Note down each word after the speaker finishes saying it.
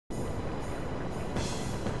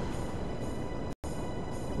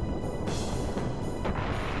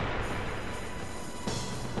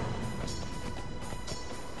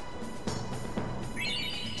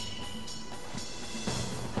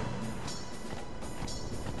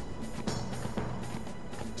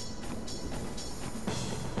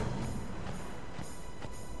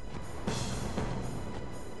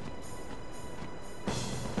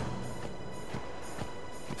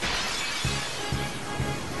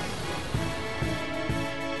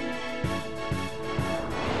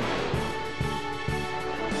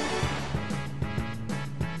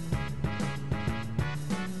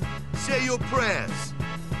say your prayers.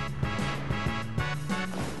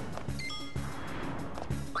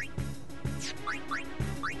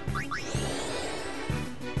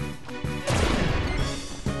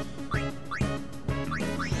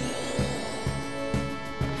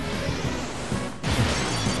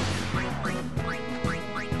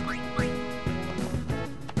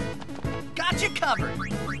 Got you covered.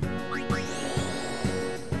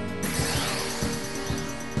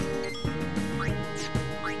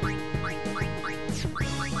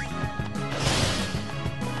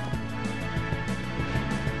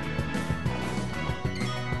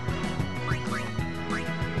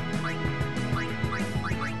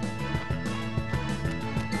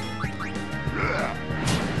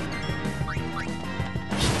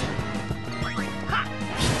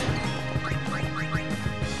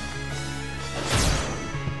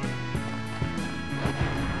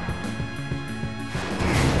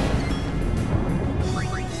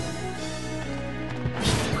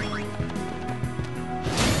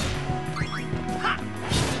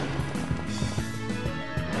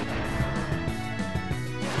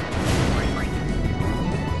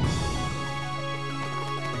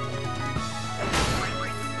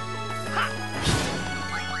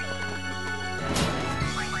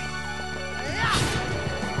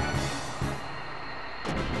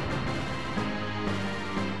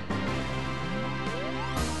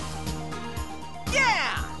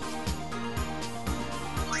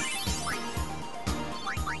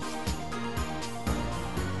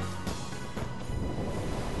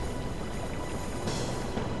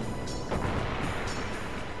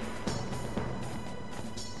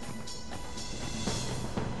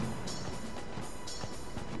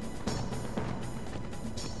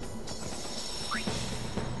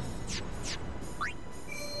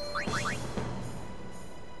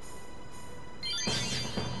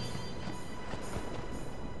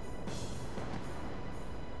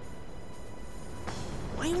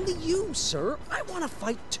 Why only you, sir? I want to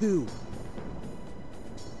fight too.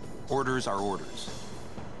 Orders are orders.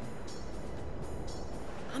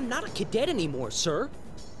 I'm not a cadet anymore, sir.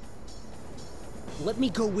 Let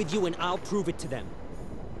me go with you and I'll prove it to them.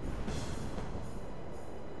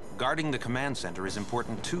 Guarding the command center is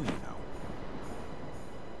important too, you know.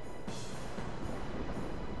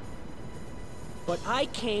 But I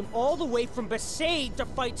came all the way from Besaid to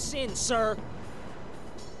fight Sin, sir.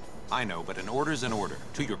 I know, but an order's an order.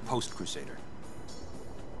 To your post, Crusader.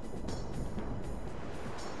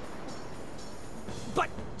 But,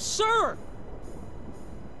 sir!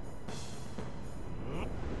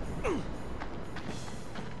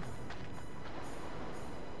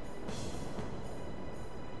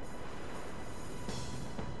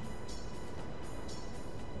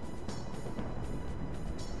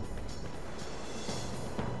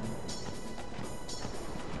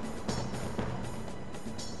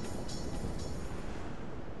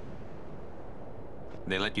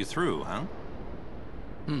 They let you through, huh?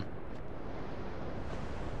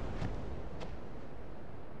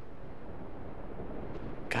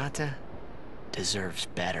 Kata deserves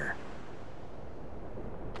better.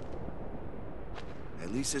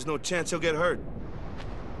 At least there's no chance he'll get hurt.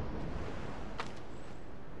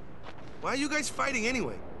 Why are you guys fighting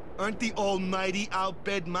anyway? Aren't the almighty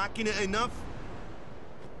Al-Bhed Machina enough?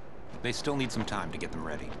 They still need some time to get them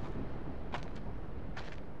ready.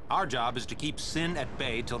 Our job is to keep Sin at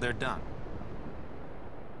bay till they're done.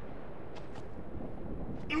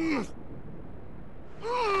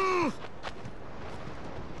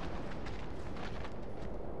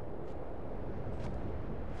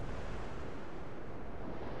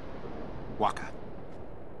 Wakka.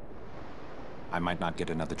 I might not get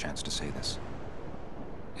another chance to say this.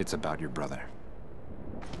 It's about your brother.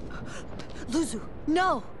 Luzu,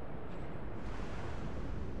 no!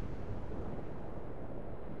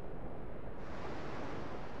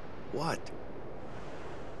 What?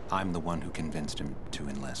 I'm the one who convinced him to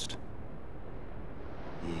enlist.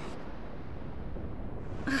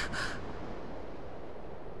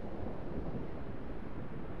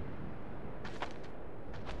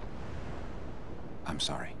 I'm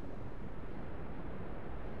sorry.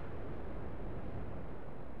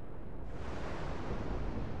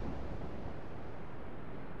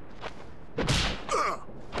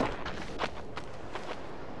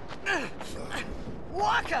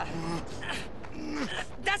 Wakka!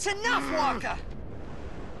 That's enough, Wakka!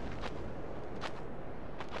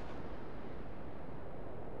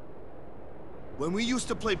 When we used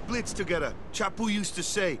to play Blitz together, Chapu used to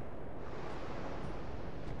say...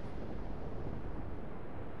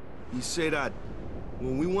 He said that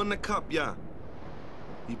when we won the cup, yeah,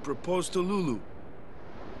 he proposed to Lulu.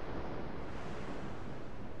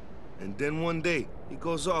 And then one day, he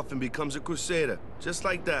goes off and becomes a crusader, just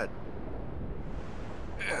like that.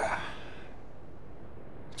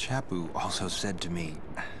 Chappu also said to me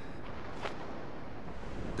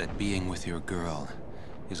that being with your girl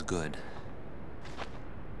is good.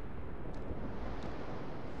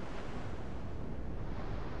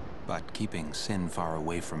 But keeping Sin far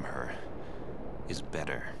away from her is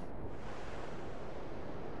better.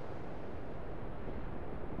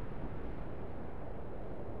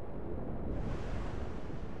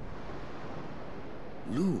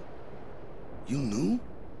 Lu, you knew?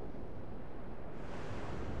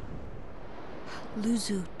 Lu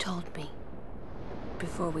Zu told me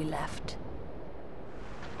before we left.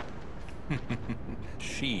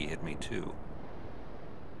 She hit me too.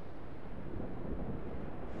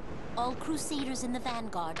 All Crusaders in the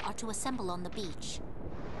Vanguard are to assemble on the beach.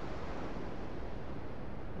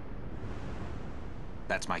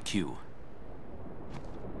 That's my cue.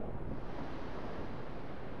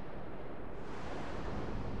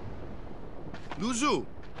 Lu Zu,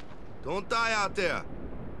 don't die out there.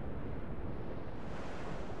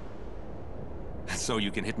 So you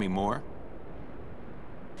can hit me more?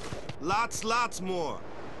 Lots more.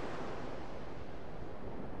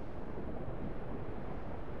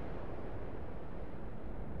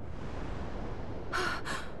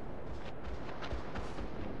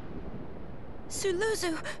 Lu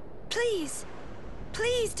Zu, please!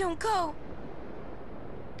 Please don't go!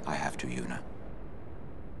 I have to, Yuna.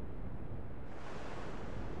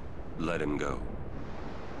 Let him go.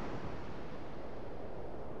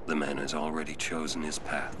 The man has already chosen his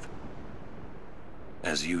path.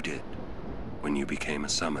 As you did when you became a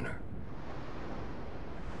summoner.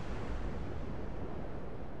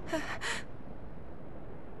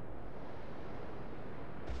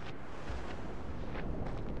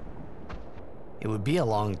 It would be a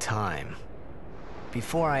long time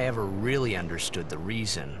before I ever really understood the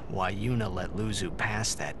reason why Yuna let Lu Zu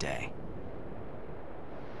pass that day.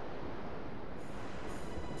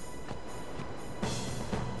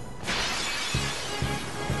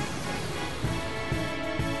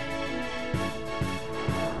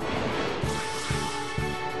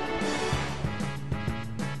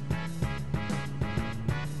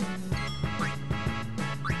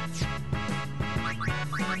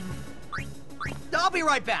 I'll be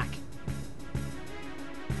right back.